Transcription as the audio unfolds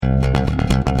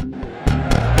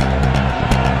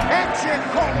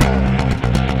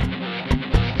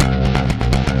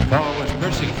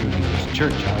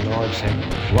church, our Lord said,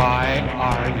 "Why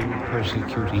are you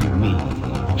persecuting me?"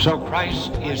 So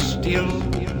Christ is still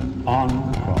on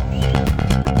the cross.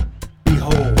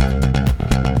 Behold,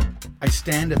 I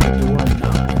stand at the door and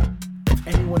knock. If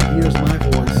anyone hears my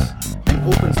voice and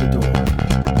opens the door,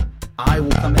 I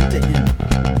will come into him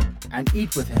and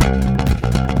eat with him,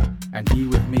 and he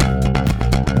with me.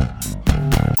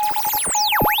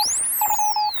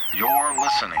 You're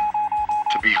listening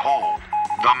to Behold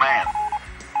the Man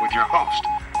with your host,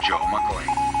 Joe McLean.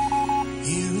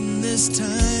 Here in this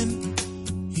time,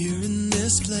 here in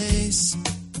this place,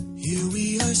 here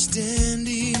we are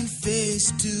standing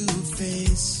face to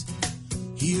face.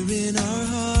 Here in our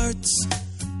hearts,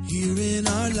 here in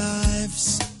our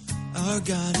lives, our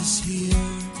God is here.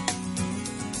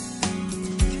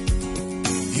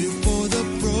 Here for the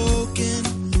broken,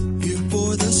 here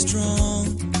for the strong.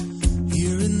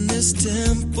 Here in this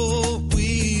temple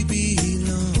we belong.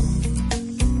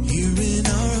 Here in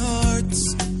our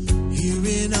hearts, here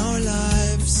in our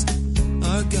lives,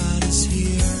 our God is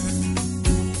here.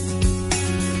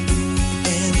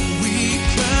 And we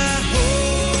cry,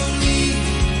 holy,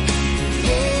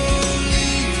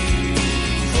 holy,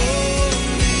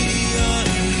 holy are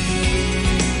you.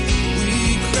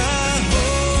 We cry,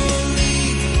 holy,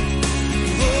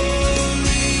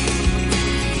 holy,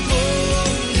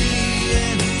 holy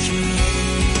and true.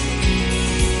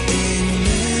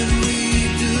 Amen, we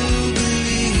do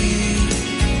believe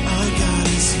our God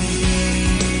is here.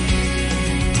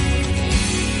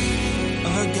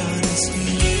 Our God is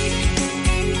here.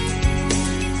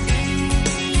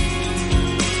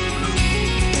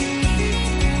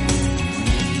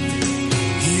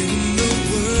 Here in the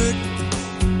Word,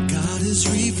 God is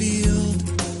revealed.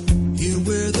 Here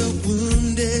where the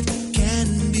wounded can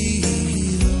be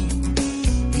healed.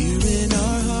 Here in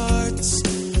our hearts,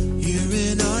 here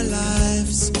in our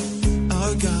lives,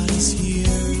 our God is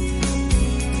here.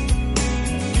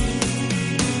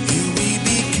 Here we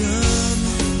become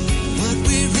what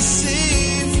we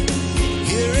receive.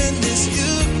 Here in this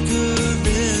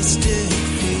Eucharistic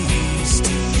feast,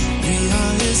 we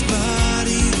are His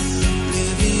body,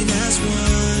 living as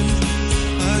one.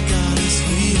 Our God is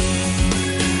here.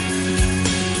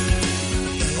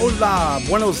 Hola,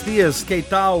 buenos dias, ¿qué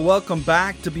tal? Welcome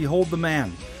back to Behold the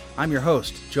Man. I'm your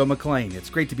host, Joe McLean. It's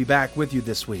great to be back with you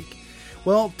this week.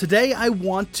 Well, today I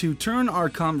want to turn our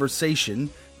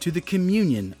conversation to the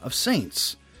communion of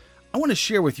saints. I want to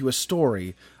share with you a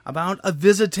story about a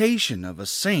visitation of a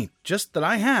saint that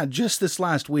I had just this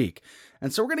last week.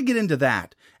 And so we're going to get into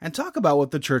that and talk about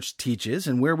what the church teaches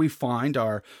and where we find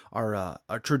our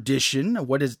tradition,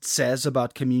 what it says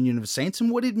about communion of saints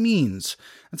and what it means.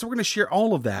 And so we're going to share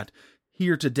all of that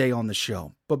here today on the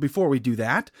show. But before we do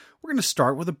that, we're going to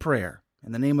start with a prayer.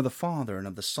 In the name of the Father, and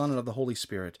of the Son, and of the Holy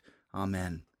Spirit.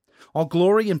 Amen. All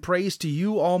glory and praise to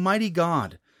you, Almighty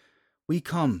God. We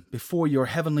come before your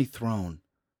heavenly throne,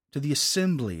 to the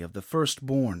assembly of the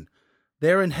firstborn.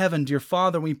 There in heaven, dear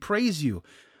Father, we praise you,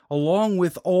 along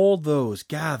with all those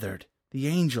gathered, the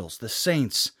angels, the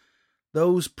saints,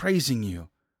 those praising you.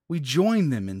 We join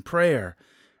them in prayer,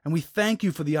 and we thank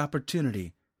you for the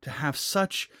opportunity to have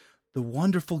such the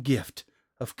wonderful gift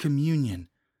of communion,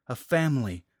 of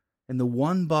family, in the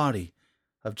one body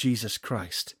of Jesus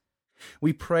Christ.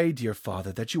 We pray, dear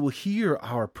Father, that you will hear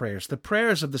our prayers, the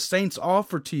prayers of the saints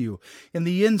offered to you in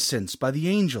the incense by the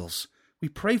angels. We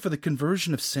pray for the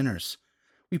conversion of sinners.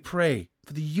 We pray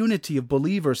for the unity of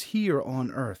believers here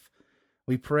on earth.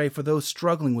 We pray for those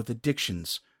struggling with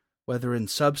addictions, whether in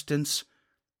substance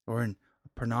or in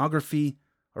pornography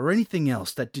or anything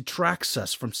else that detracts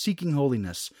us from seeking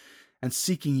holiness and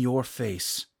seeking your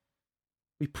face.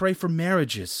 We pray for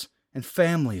marriages and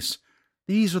families.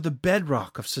 These are the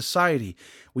bedrock of society.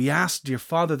 We ask, dear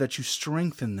Father, that you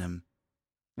strengthen them.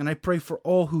 And I pray for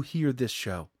all who hear this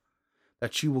show,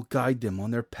 that you will guide them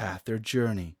on their path, their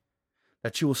journey,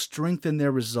 that you will strengthen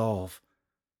their resolve,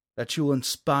 that you will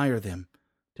inspire them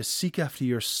to seek after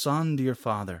your Son, dear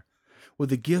Father, with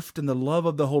the gift and the love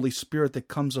of the Holy Spirit that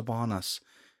comes upon us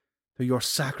through your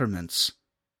sacraments.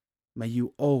 May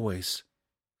you always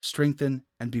strengthen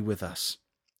and be with us.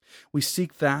 We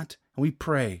seek that, and we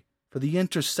pray for the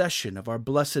intercession of our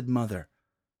Blessed Mother.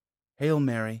 Hail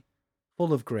Mary,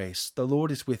 full of grace, the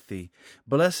Lord is with thee.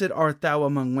 Blessed art thou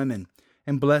among women,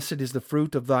 and blessed is the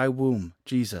fruit of thy womb,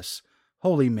 Jesus.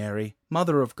 Holy Mary,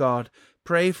 Mother of God,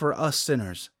 pray for us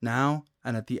sinners, now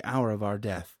and at the hour of our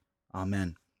death.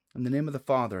 Amen. In the name of the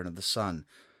Father, and of the Son,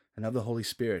 and of the Holy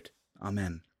Spirit.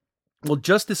 Amen. Well,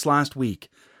 just this last week,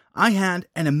 I had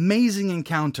an amazing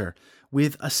encounter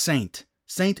with a saint,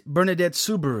 Saint Bernadette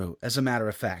Soubirous, as a matter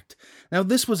of fact. Now,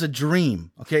 this was a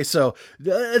dream, okay? So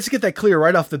let's get that clear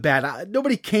right off the bat.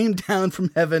 Nobody came down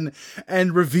from heaven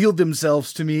and revealed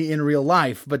themselves to me in real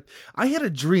life, but I had a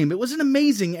dream. It was an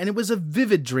amazing, and it was a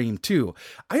vivid dream, too.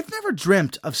 I've never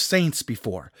dreamt of saints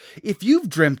before. If you've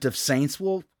dreamt of saints,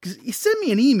 well, send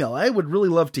me an email. I would really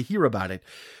love to hear about it.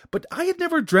 But I had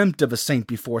never dreamt of a saint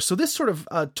before, so this sort of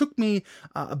took me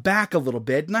back a little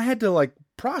bit, and I had to,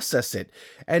 process it.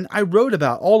 And I wrote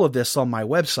about all of this on my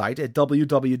website at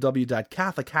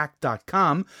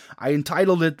www.catholichack.com. I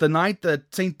entitled it The Night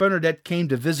That St. Bernadette Came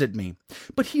to Visit Me.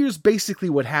 But here's basically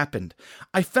what happened.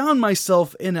 I found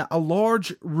myself in a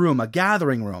large room, a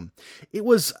gathering room. It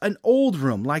was an old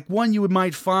room, like one you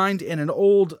might find in an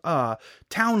old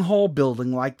town hall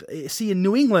building. In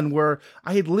New England, where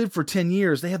I had lived for 10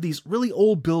 years, they have these really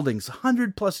old buildings,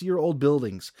 100-plus-year-old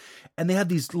buildings. And they had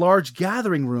these large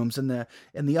gathering rooms in the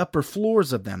upper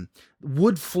floors of them.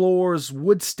 Wood floors,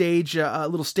 wood stage, a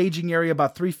little staging area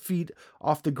about 3 feet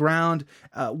off the ground,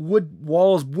 wood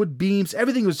walls, wood beams.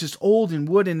 Everything was just old and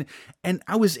wood, and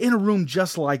I was in a room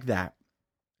just like that.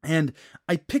 And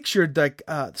I pictured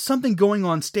something going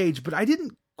on stage, but I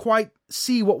didn't quite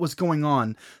see what was going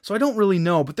on, so I don't really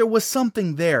know, but there was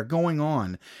something there going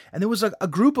on. And there was a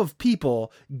group of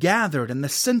people gathered in the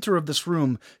center of this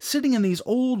room, sitting in these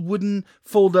old wooden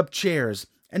fold-up chairs.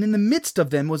 And in the midst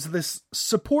of them was this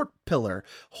support pillar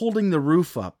holding the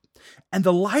roof up. And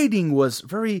the lighting was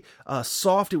very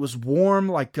soft. It was warm,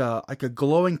 like a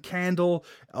glowing candle,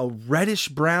 a reddish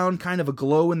brown kind of a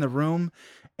glow in the room.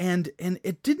 And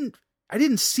I didn't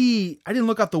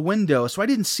look out the window, so I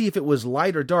didn't see if it was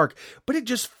light or dark, but it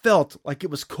just felt like it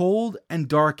was cold and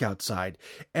dark outside.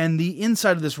 And the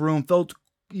inside of this room felt,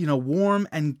 warm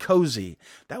and cozy.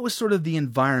 That was sort of the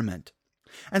environment.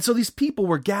 And so these people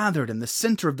were gathered in the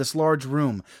center of this large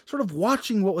room, sort of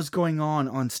watching what was going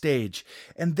on stage.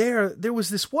 And there was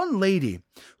this one lady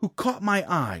who caught my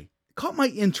eye, caught my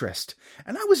interest.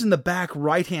 And I was in the back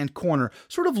right-hand corner,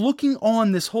 sort of looking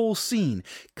on this whole scene,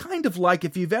 kind of like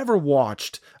if you've ever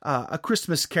watched A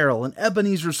Christmas Carol and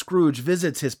Ebenezer Scrooge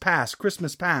visits his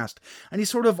Christmas past, and he's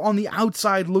sort of on the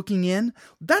outside looking in.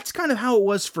 That's kind of how it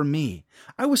was for me.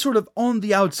 I was sort of on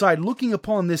the outside looking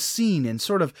upon this scene in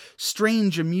sort of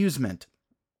strange amusement.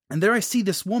 And there I see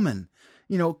this woman,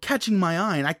 catching my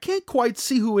eye, and I can't quite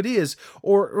see who it is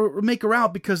or make her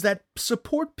out because that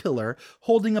support pillar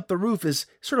holding up the roof is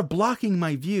sort of blocking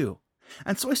my view.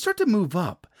 And so I start to move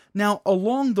up. Now,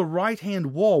 along the right-hand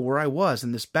wall where I was,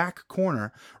 in this back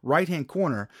corner, right-hand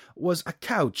corner, was a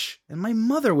couch, and my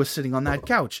mother was sitting on that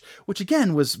couch, which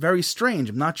again was very strange.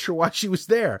 I'm not sure why she was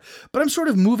there, but I'm sort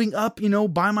of moving up,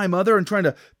 by my mother and trying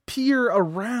to peer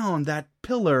around that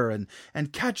pillar and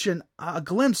catch a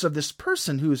glimpse of this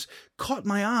person who's caught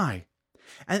my eye.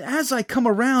 And as I come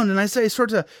around and I say,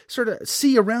 sort of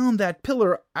see around that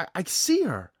pillar, I see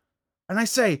her, and I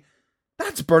say,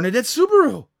 "That's Bernadette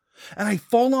Soubirous." And I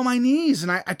fall on my knees,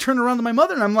 and I turn around to my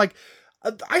mother, and I'm like,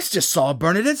 I just saw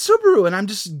Bernadette Soubirous, and I'm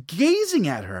just gazing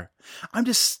at her. I'm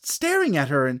just staring at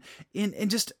her in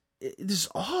just this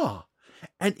awe.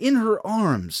 And in her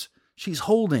arms, she's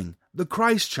holding the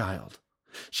Christ child.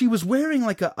 She was wearing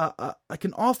like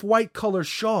an off-white color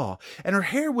shawl, and her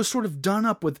hair was sort of done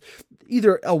up with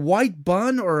either a white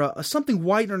bun or something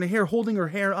white in her hair, holding her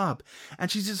hair up.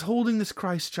 And she's just holding this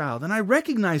Christ child. And I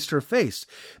recognized her face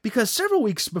because several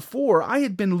weeks before I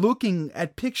had been looking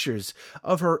at pictures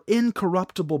of her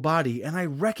incorruptible body, and I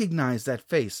recognized that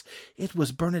face. It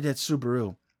was Bernadette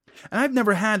Soubirous. And I've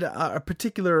never had a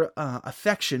particular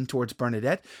affection towards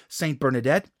Bernadette, Saint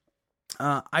Bernadette.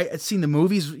 I had seen the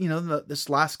movies, this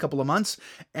last couple of months,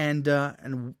 and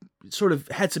sort of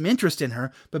had some interest in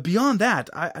her. But beyond that,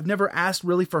 I've never asked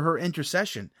really for her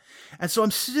intercession. And so I'm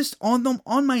just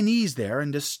on my knees there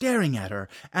and just staring at her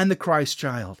and the Christ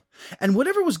child. And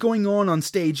whatever was going on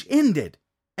stage ended,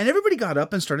 and everybody got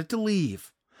up and started to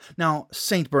leave. Now,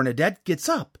 Saint Bernadette gets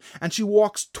up, and she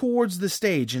walks towards the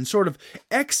stage and sort of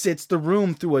exits the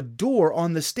room through a door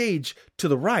on the stage to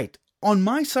the right, on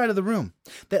my side of the room,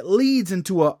 that leads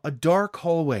into a dark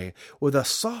hallway with a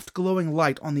soft glowing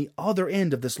light on the other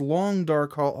end of this long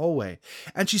dark hallway.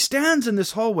 And she stands in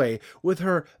this hallway with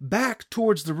her back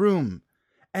towards the room.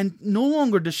 And no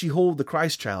longer does she hold the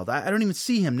Christ child. I don't even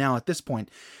see him now at this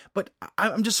point. But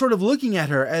I'm just sort of looking at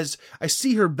her as I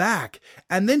see her back.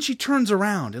 And then she turns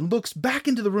around and looks back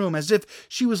into the room as if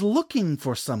she was looking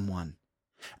for someone.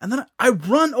 And then I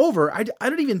run over. I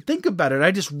don't even think about it. I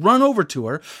just run over to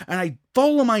her, and I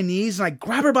fall on my knees, and I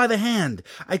grab her by the hand.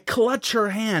 I clutch her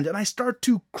hand, and I start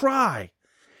to cry.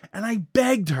 And I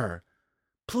begged her,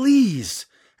 "Please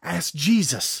ask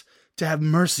Jesus to have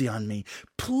mercy on me.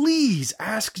 Please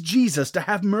ask Jesus to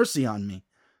have mercy on me.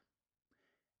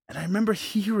 And I remember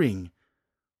hearing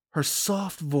her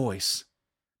soft voice.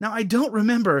 Now, I don't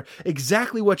remember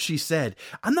exactly what she said.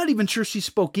 I'm not even sure she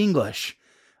spoke English.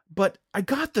 But I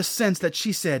got the sense that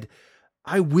she said,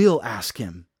 I will ask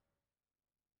him.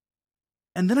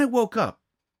 And then I woke up.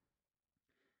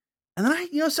 And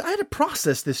then so I had to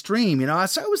process this dream.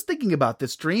 So I was thinking about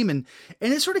this dream, and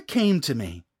it sort of came to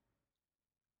me.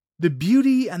 The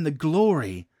beauty and the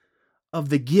glory of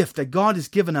the gift that God has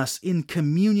given us in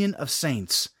communion of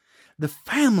saints, the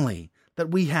family that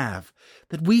we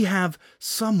have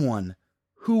someone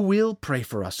who will pray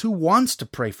for us, who wants to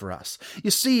pray for us.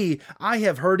 You see, I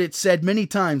have heard it said many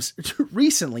times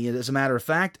recently, as a matter of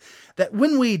fact, that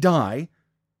when we die,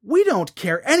 we don't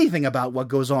care anything about what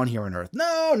goes on here on earth.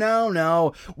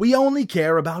 No. We only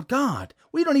care about God.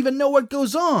 We don't even know what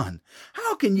goes on.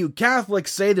 How can you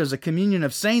Catholics say there's a communion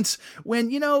of saints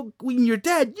when you're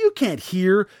dead, you can't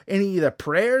hear any of the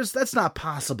prayers? That's not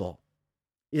possible.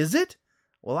 Is it?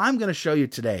 Well, I'm going to show you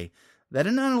today that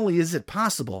not only is it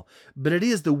possible, but it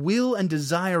is the will and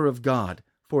desire of God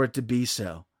for it to be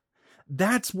so.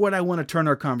 That's what I want to turn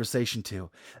our conversation to.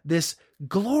 This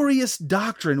glorious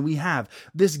doctrine we have,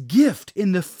 this gift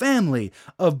in the family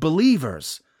of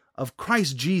believers of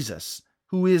Christ Jesus,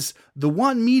 who is the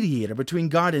one mediator between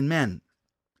God and men.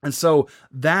 And so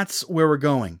that's where we're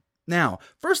going. Now,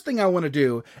 first thing I want to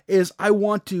do is I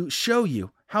want to show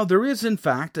you how there is, in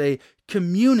fact, a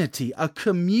community, a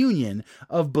communion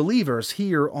of believers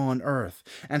here on earth.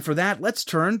 And for that, let's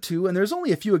turn to, and there's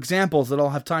only a few examples that I'll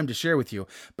have time to share with you,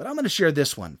 but I'm going to share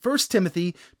this one. 1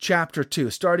 Timothy chapter 2,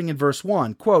 starting in verse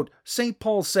 1, quote, St.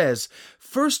 Paul says,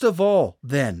 "First of all,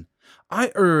 then,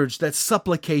 I urge that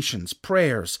supplications,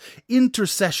 prayers,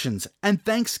 intercessions, and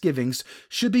thanksgivings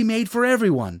should be made for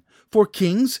everyone, for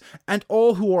kings and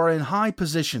all who are in high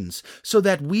positions, so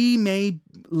that we may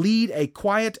lead a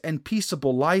quiet and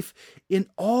peaceable life in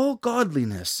all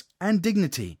godliness and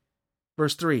dignity."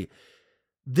 Verse 3,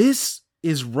 "This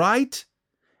is right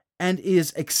and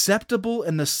is acceptable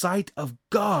in the sight of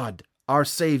God, our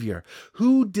Savior,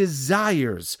 who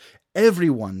desires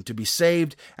everyone to be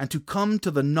saved and to come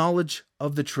to the knowledge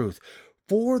of the truth.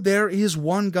 For there is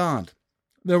one God.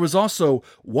 There was also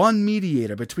one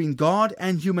mediator between God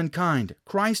and humankind,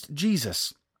 Christ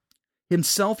Jesus,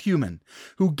 himself human,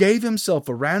 who gave himself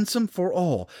a ransom for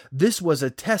all. This was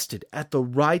attested at the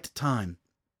right time."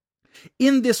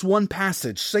 In this one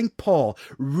passage, St. Paul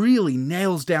really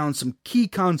nails down some key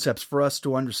concepts for us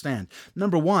to understand.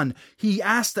 Number one, he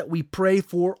asks that we pray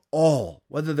for all,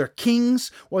 whether they're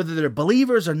kings, whether they're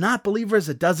believers or not believers,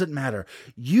 it doesn't matter.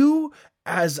 You,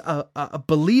 as a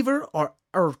believer,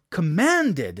 are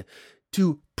commanded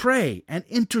to pray and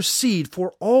intercede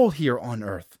for all here on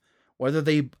earth. Whether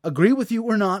they agree with you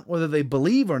or not, whether they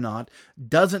believe or not,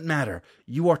 doesn't matter.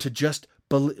 You are to just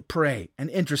pray and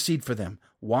intercede for them.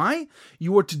 Why?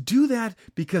 You are to do that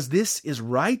because this is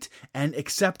right and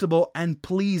acceptable and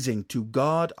pleasing to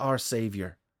God our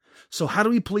Savior. So how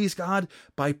do we please God?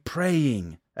 By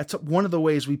praying. That's one of the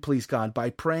ways we please God,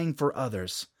 by praying for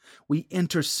others. We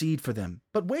intercede for them.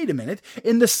 But wait a minute.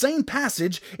 In the same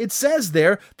passage, it says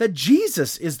there that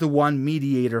Jesus is the one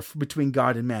mediator between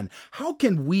God and man. How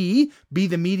can we be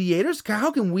the mediators?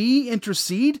 How can we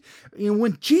intercede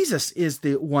when Jesus is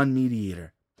the one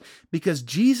mediator? Because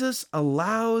Jesus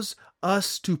allows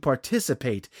us to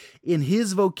participate in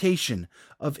his vocation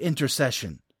of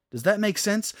intercession. Does that make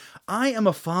sense? I am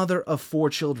a father of 4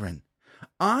 children.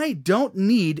 I don't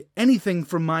need anything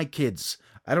from my kids.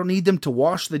 I don't need them to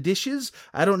wash the dishes.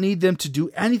 I don't need them to do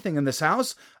anything in this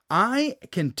house. I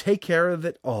can take care of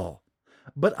it all.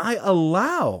 But I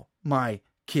allow my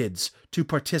kids to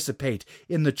participate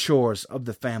in the chores of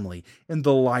the family, in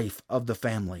the life of the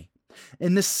family.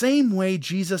 In the same way,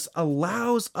 Jesus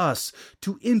allows us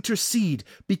to intercede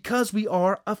because we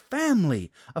are a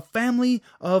family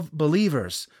of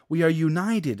believers. We are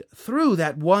united through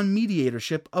that one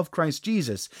mediatorship of Christ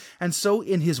Jesus. And so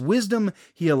in his wisdom,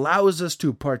 he allows us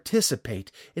to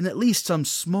participate in at least some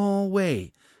small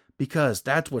way because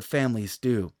that's what families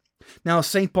do. Now,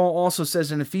 St. Paul also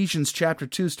says in Ephesians chapter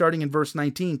 2, starting in verse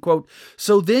 19, quote,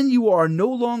 "So then you are no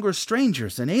longer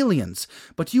strangers and aliens,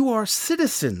 but you are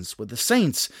citizens with the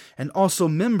saints and also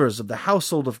members of the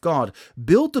household of God,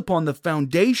 built upon the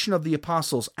foundation of the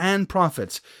apostles and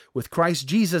prophets, with Christ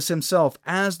Jesus himself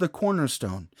as the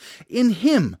cornerstone. In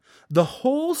him, the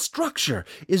whole structure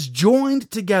is joined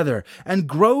together and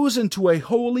grows into a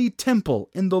holy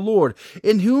temple in the Lord,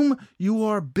 in whom you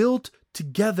are built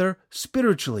together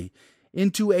spiritually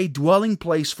into a dwelling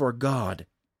place for God."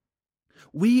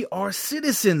 We are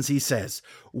citizens, he says,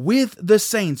 with the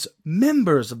saints,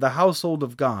 members of the household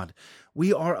of God.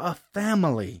 We are a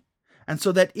family. And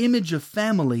so that image of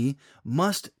family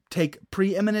must take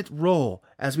preeminent role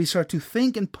as we start to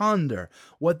think and ponder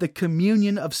what the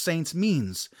communion of saints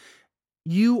means.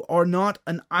 You are not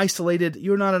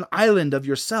you're not an island of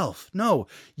yourself. No,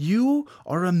 you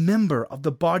are a member of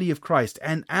the body of Christ,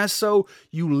 and as so,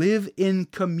 you live in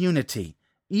community.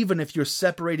 Even if you're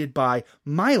separated by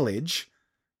mileage,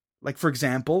 like for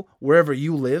example, wherever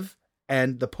you live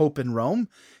and the Pope in Rome,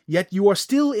 yet you are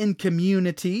still in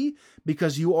community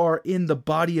because you are in the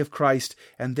body of Christ,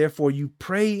 and therefore you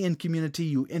pray in community,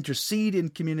 you intercede in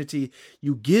community,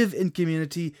 you give in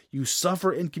community, you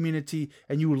suffer in community,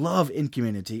 and you love in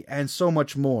community, and so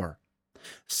much more.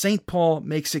 St. Paul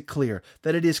makes it clear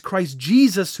that it is Christ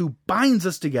Jesus who binds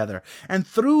us together, and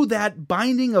through that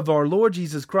binding of our Lord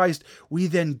Jesus Christ, we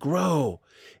then grow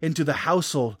into the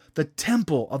household, the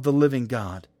temple of the living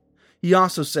God. He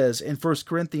also says in 1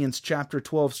 Corinthians chapter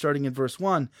 12, starting in verse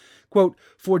 1, quote,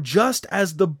 "For just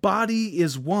as the body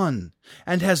is one,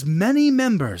 and has many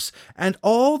members, and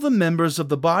all the members of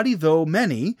the body, though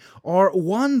many, are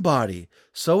one body,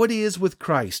 so it is with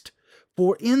Christ.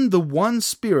 For in the one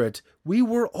Spirit we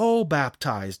were all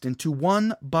baptized into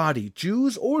one body,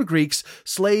 Jews or Greeks,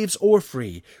 slaves or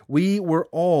free. We were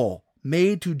all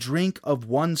made to drink of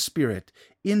one Spirit.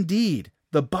 Indeed,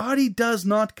 the body does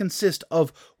not consist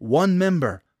of one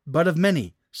member, but of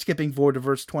many." Skipping forward to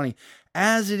verse 20.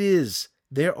 "As it is,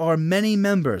 there are many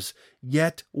members,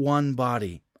 yet one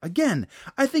body." Again,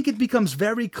 I think it becomes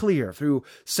very clear through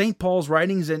St. Paul's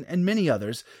writings and many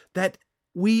others that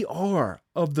we are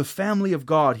of the family of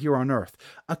God here on earth,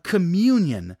 a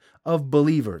communion of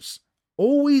believers,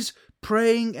 always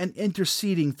praying and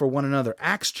interceding for one another.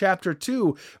 Acts chapter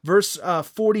 2, verse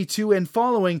 42 and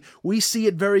following, we see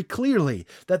it very clearly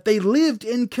that they lived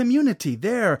in community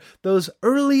there, those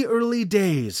early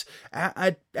days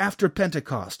after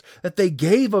Pentecost, that they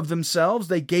gave of themselves,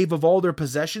 they gave of all their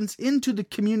possessions into the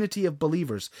community of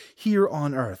believers here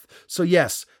on earth. So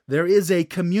yes, there is a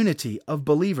community of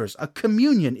believers, a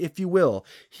communion, if you will,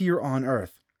 here on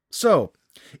earth. So,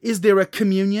 is there a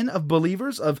communion of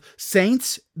believers, of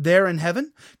saints there in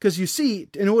heaven? Because you see,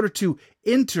 in order to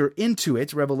enter into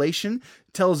it, Revelation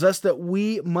tells us that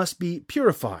we must be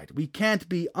purified. We can't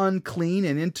be unclean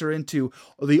and enter into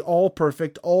the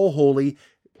all-perfect, all-holy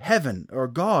heaven, or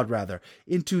God rather,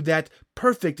 into that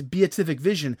perfect beatific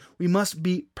vision. We must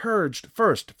be purged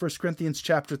first, 1 Corinthians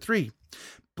chapter 3.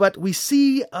 But we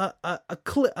see a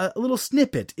little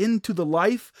snippet into the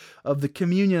life of the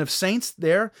communion of saints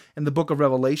there in the book of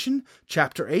Revelation,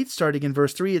 chapter 8, starting in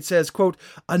verse 3. It says, quote,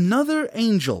 "Another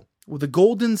angel with a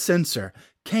golden censer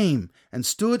came and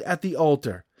stood at the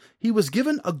altar. He was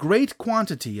given a great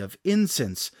quantity of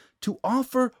incense to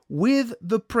offer with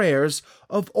the prayers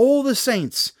of all the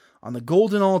saints on the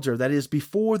golden altar that is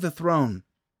before the throne.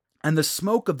 And the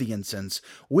smoke of the incense,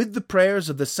 with the prayers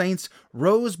of the saints,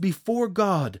 rose before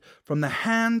God from the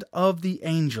hand of the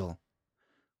angel."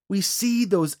 We see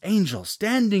those angels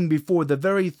standing before the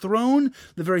very throne,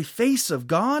 the very face of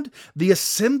God, the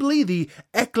assembly, the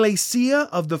ecclesia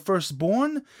of the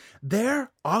firstborn,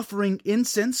 there offering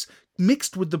incense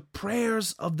mixed with the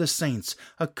prayers of the saints,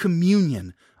 a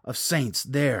communion of saints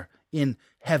there in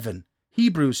heaven.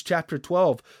 Hebrews chapter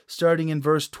 12, starting in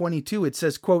verse 22, it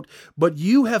says, quote, "But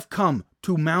you have come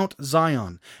to Mount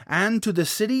Zion, and to the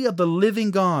city of the living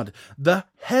God, the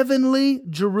heavenly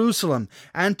Jerusalem,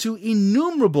 and to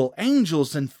innumerable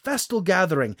angels in festal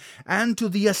gathering, and to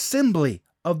the assembly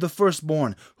of the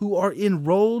firstborn, who are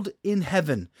enrolled in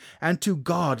heaven, and to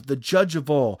God, the judge of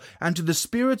all, and to the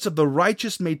spirits of the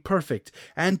righteous made perfect,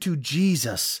 and to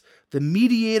Jesus, the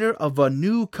mediator of a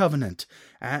new covenant,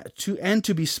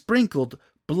 to be sprinkled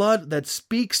blood that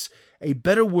speaks a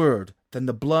better word than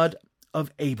the blood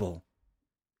of Abel."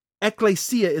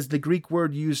 Ecclesia is the Greek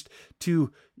word used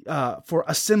for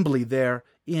assembly there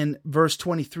in verse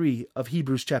 23 of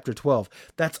Hebrews chapter 12.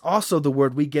 That's also the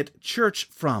word we get church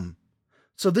from.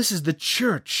 So this is the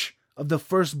church of the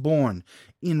firstborn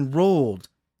enrolled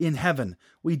in heaven.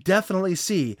 We definitely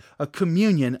see a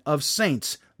communion of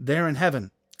saints there in heaven.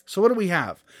 So what do we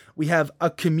have? We have a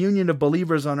communion of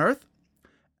believers on earth,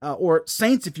 or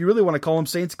saints. If you really want to call them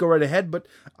saints, go right ahead, but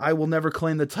I will never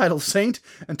claim the title saint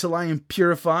until I am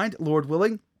purified, Lord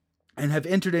willing, and have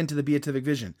entered into the beatific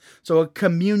vision. So a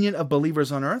communion of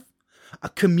believers on earth, a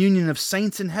communion of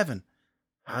saints in heaven.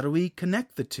 How do we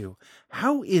connect the two?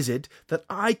 How is it that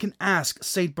I can ask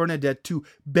Saint Bernadette to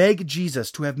beg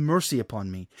Jesus to have mercy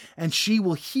upon me, and she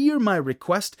will hear my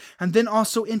request and then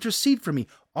also intercede for me,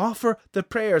 offer the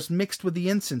prayers mixed with the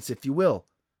incense, if you will?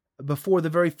 before the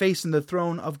very face and the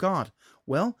throne of God?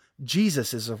 Well,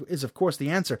 Jesus is of course the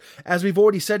answer. As we've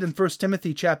already said in 1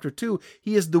 Timothy chapter 2,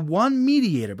 he is the one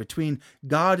mediator between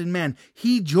God and man.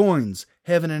 He joins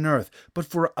heaven and earth. But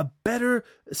for a better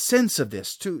sense of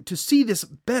this, to see this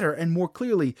better and more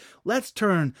clearly, let's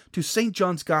turn to St.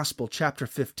 John's Gospel chapter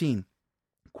 15.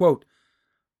 Quote,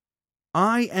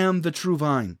 "I am the true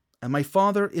vine, and my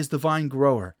Father is the vine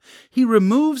grower. He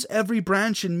removes every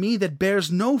branch in me that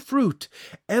bears no fruit.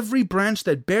 Every branch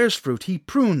that bears fruit he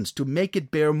prunes to make it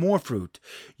bear more fruit.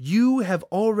 You have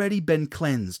already been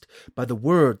cleansed by the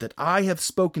word that I have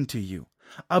spoken to you.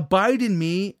 Abide in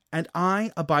me, and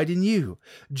I abide in you.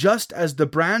 Just as the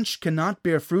branch cannot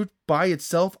bear fruit by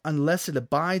itself unless it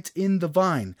abides in the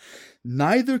vine,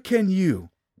 neither can you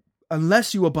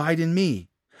unless you abide in me.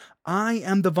 I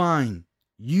am the vine.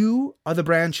 You are the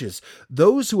branches.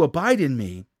 Those who abide in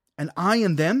me, and I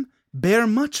in them, bear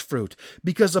much fruit,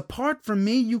 because apart from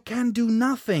me you can do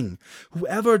nothing.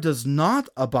 Whoever does not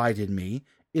abide in me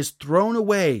is thrown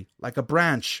away like a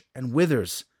branch and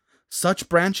withers. Such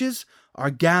branches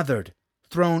are gathered,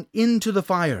 thrown into the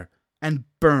fire, and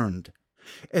burned.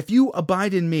 If you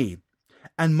abide in me,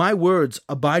 and my words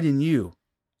abide in you,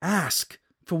 ask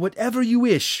for whatever you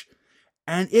wish,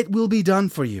 and it will be done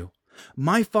for you.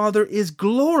 My Father is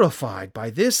glorified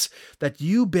by this, that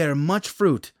you bear much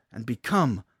fruit and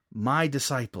become my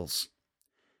disciples."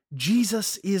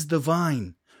 Jesus is the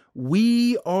vine.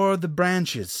 We are the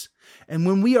branches. And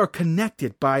when we are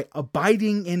connected by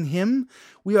abiding in him,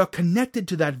 we are connected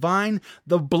to that vine.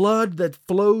 The blood that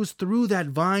flows through that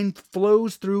vine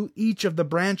flows through each of the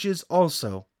branches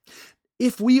also.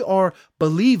 If we are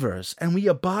believers and we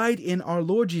abide in our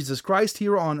Lord Jesus Christ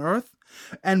here on earth,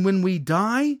 and when we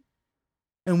die,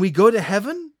 and we go to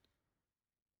heaven,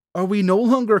 are we no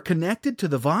longer connected to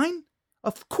the vine?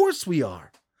 Of course we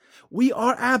are. We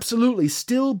are absolutely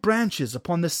still branches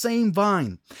upon the same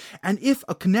vine. And if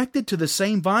connected to the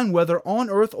same vine, whether on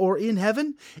earth or in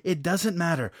heaven, it doesn't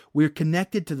matter. We're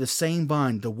connected to the same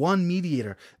vine, the one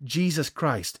mediator, Jesus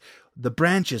Christ. The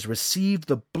branches received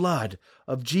the blood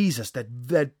of Jesus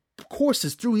that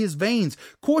courses through his veins,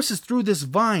 courses through this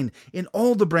vine in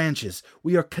all the branches.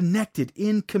 We are connected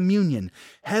in communion.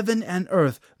 Heaven and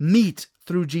earth meet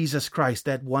through Jesus Christ,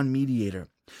 that one mediator.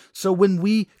 So when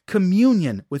we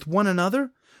communion with one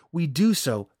another, we do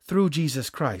so through Jesus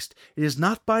Christ. It is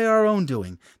not by our own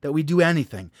doing that we do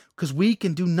anything, because we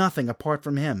can do nothing apart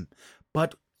from him.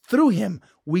 But through him,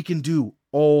 we can do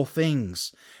all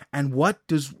things. And what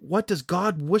does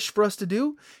God wish for us to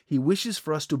do? He wishes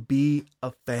for us to be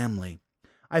a family.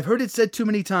 I've heard it said too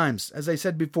many times, as I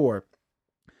said before,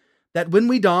 that when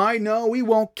we die, no, we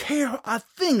won't care a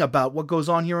thing about what goes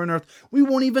on here on earth. We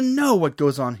won't even know what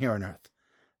goes on here on earth.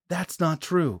 That's not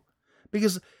true.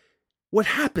 Because what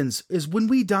happens is when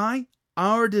we die,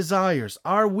 our desires,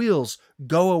 our wills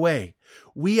go away.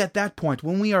 We at that point,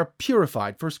 when we are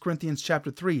purified, 1 Corinthians chapter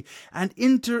 3, and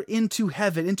enter into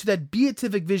heaven, into that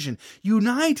beatific vision,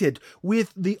 united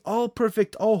with the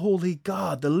all-perfect, all-holy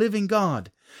God, the living God,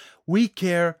 we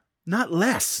care not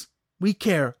less. We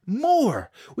care more.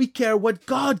 We care what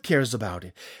God cares about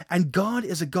it. And God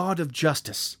is a God of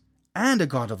justice and a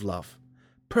God of love,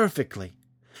 perfectly.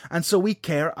 And so we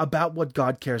care about what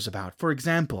God cares about. For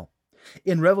example,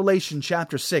 in Revelation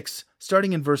chapter 6,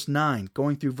 starting in verse 9,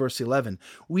 going through verse 11,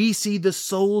 we see the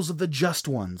souls of the just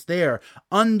ones there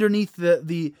underneath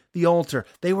the altar.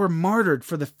 They were martyred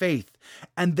for the faith,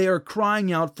 and they are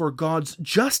crying out for God's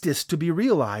justice to be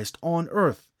realized on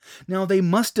earth. Now, they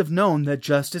must have known that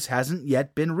justice hasn't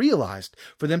yet been realized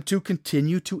for them to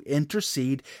continue to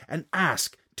intercede and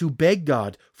ask, to beg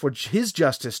God for his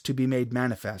justice to be made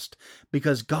manifest.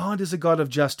 Because God is a God of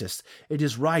justice, it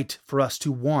is right for us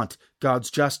to want God's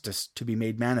justice to be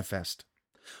made manifest.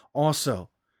 Also,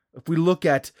 if we look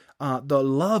at the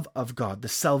love of God, the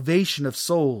salvation of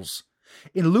souls,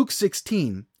 in Luke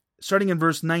 16, starting in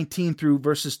verse 19 through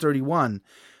verses 31,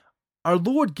 our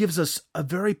Lord gives us a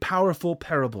very powerful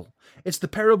parable. It's the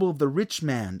parable of the rich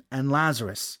man and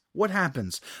Lazarus. What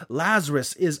happens?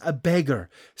 Lazarus is a beggar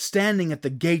standing at the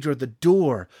gate or the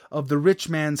door of the rich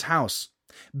man's house,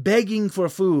 begging for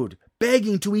food,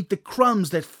 begging to eat the crumbs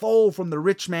that fall from the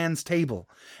rich man's table.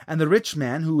 And the rich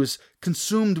man, who is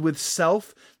consumed with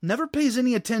self, never pays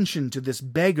any attention to this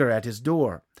beggar at his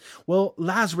door. Well,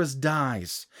 Lazarus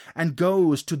dies and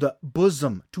goes to the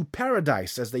bosom, to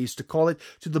paradise, as they used to call it,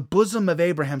 to the bosom of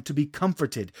Abraham to be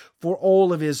comforted for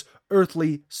all of his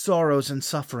earthly sorrows and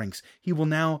sufferings. He will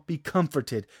now be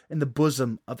comforted in the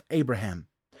bosom of Abraham.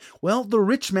 Well, the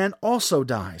rich man also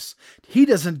dies. He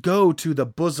doesn't go to the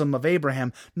bosom of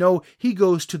Abraham. No, he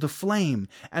goes to the flame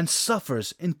and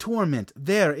suffers in torment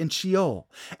there in Sheol.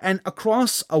 And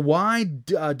across a wide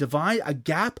divide, a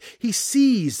gap, he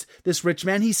sees this rich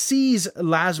man. He sees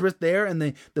Lazarus there in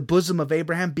the bosom of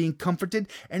Abraham being comforted,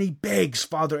 and he begs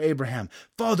Father Abraham,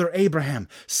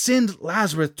 send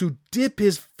Lazarus to dip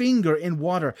his finger in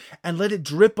water and let it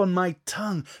drip on my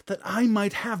tongue that I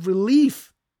might have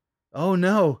relief. Oh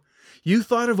no, you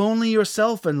thought of only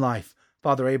yourself in life,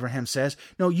 Father Abraham says.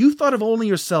 No, you thought of only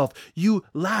yourself. You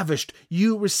lavished,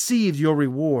 you received your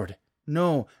reward.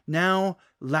 No, now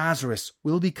Lazarus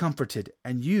will be comforted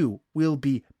and you will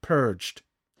be purged.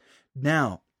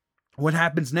 Now, what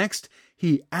happens next?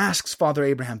 He asks Father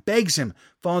Abraham, begs him,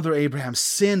 Father Abraham,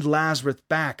 send Lazarus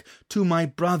back to my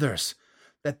brothers,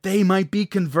 that they might be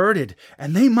converted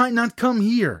and they might not come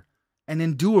here and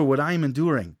endure what I am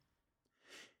enduring.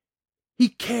 He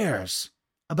cares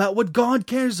about what God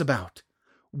cares about.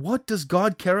 What does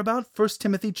God care about? 1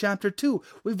 Timothy chapter 2.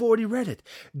 We've already read it.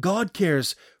 God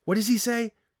cares. What does he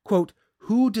say? Quote,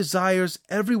 who desires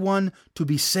everyone to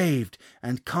be saved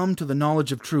and come to the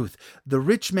knowledge of truth. The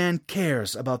rich man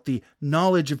cares about the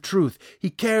knowledge of truth. He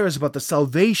cares about the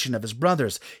salvation of his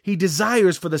brothers. He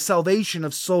desires for the salvation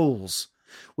of souls.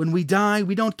 When we die,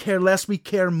 we don't care less, we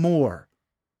care more.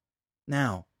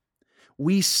 Now,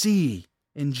 we see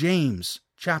in James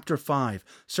chapter 5,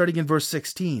 starting in verse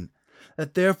 16,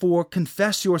 that therefore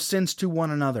confess your sins to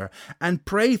one another and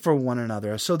pray for one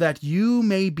another so that you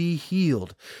may be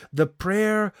healed. The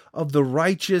prayer of the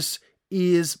righteous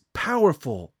is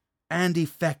powerful and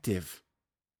effective.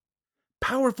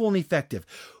 Powerful and effective.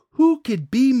 Who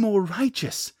could be more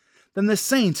righteous than the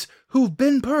saints who've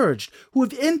been purged, who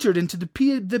have entered into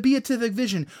the beatific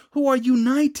vision, who are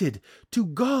united to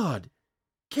God,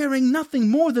 caring nothing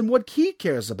more than what he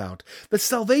cares about, the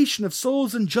salvation of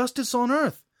souls and justice on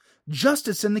earth,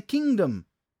 justice in the kingdom.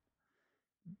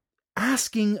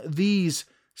 Asking these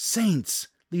saints,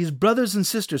 these brothers and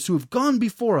sisters who have gone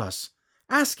before us,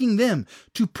 asking them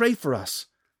to pray for us.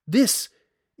 This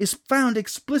is found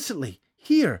explicitly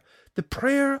here. The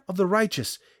prayer of the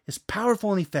righteous is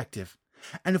powerful and effective.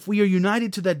 And if we are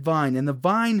united to that vine, and the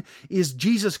vine is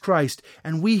Jesus Christ,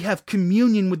 and we have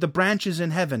communion with the branches in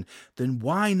heaven, then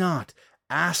why not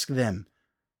ask them?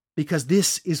 Because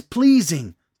this is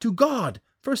pleasing to God.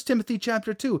 1 Timothy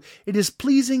chapter 2. It is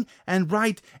pleasing and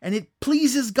right, and it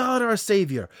pleases God our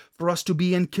Savior for us to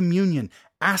be in communion,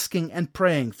 asking and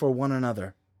praying for one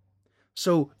another.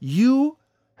 So you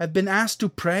have been asked to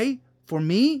pray for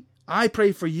me. I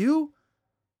pray for you.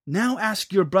 Now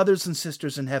ask your brothers and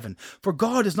sisters in heaven, for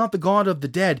God is not the God of the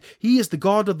dead. He is the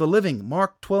God of the living.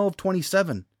 Mark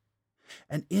 12:27.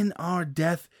 And in our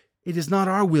death, it is not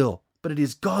our will, but it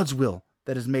is God's will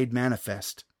that is made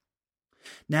manifest.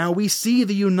 Now we see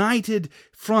the united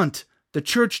front, the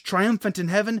church triumphant in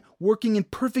heaven, working in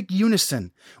perfect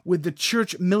unison with the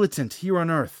church militant here on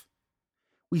earth.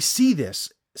 We see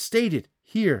this stated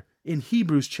here in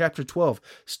Hebrews chapter 12,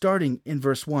 starting in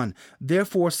verse 1.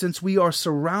 Therefore, since we are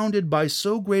surrounded by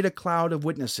so great a cloud of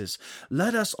witnesses,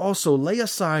 let us also lay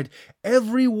aside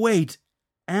every weight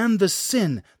and the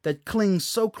sin that clings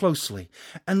so closely,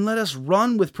 and let us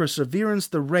run with perseverance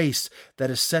the race that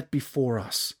is set before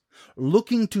us,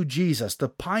 looking to Jesus, the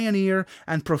pioneer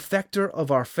and perfecter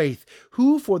of our faith,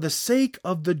 who for the sake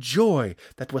of the joy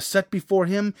that was set before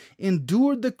him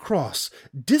endured the cross,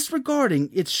 disregarding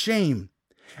its shame,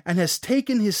 and has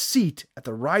taken his seat at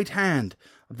the right hand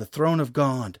of the throne of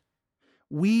God.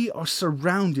 We are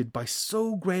surrounded by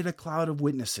so great a cloud of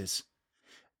witnesses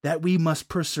that we must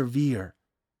persevere,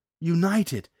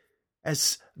 united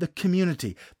as the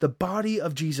community, the body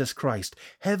of Jesus Christ,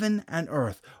 heaven and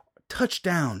earth, touched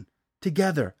down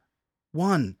together,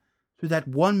 one, through that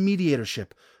one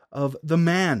mediatorship of the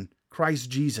man, Christ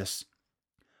Jesus.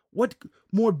 What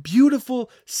more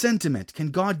beautiful sentiment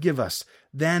can God give us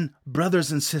than brothers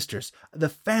and sisters, the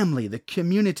family, the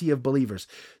community of believers?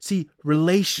 See,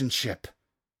 relationship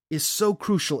is so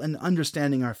crucial in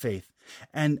understanding our faith,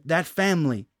 and that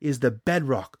family is the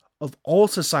bedrock of all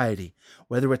society,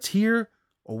 whether it's here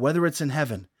or whether it's in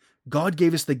heaven. God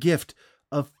gave us the gift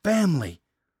of family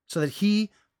so that He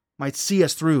might see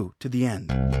us through to the end.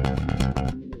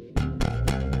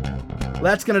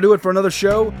 That's going to do it for another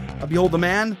show of Behold the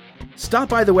Man. Stop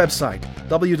by the website,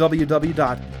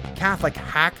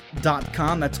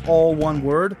 www.catholichack.com. That's all one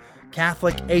word,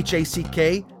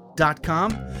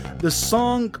 CatholicHack.com. The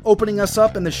song opening us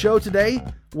up in the show today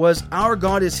was Our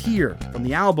God is Here from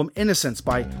the album Innocence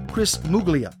by Chris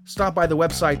Muglia. Stop by the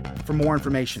website for more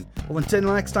information. Well, until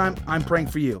next time, I'm praying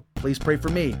for you. Please pray for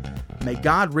me. May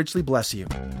God richly bless you.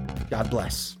 God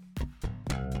bless.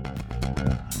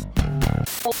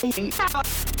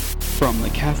 From the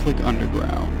Catholic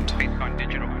Underground.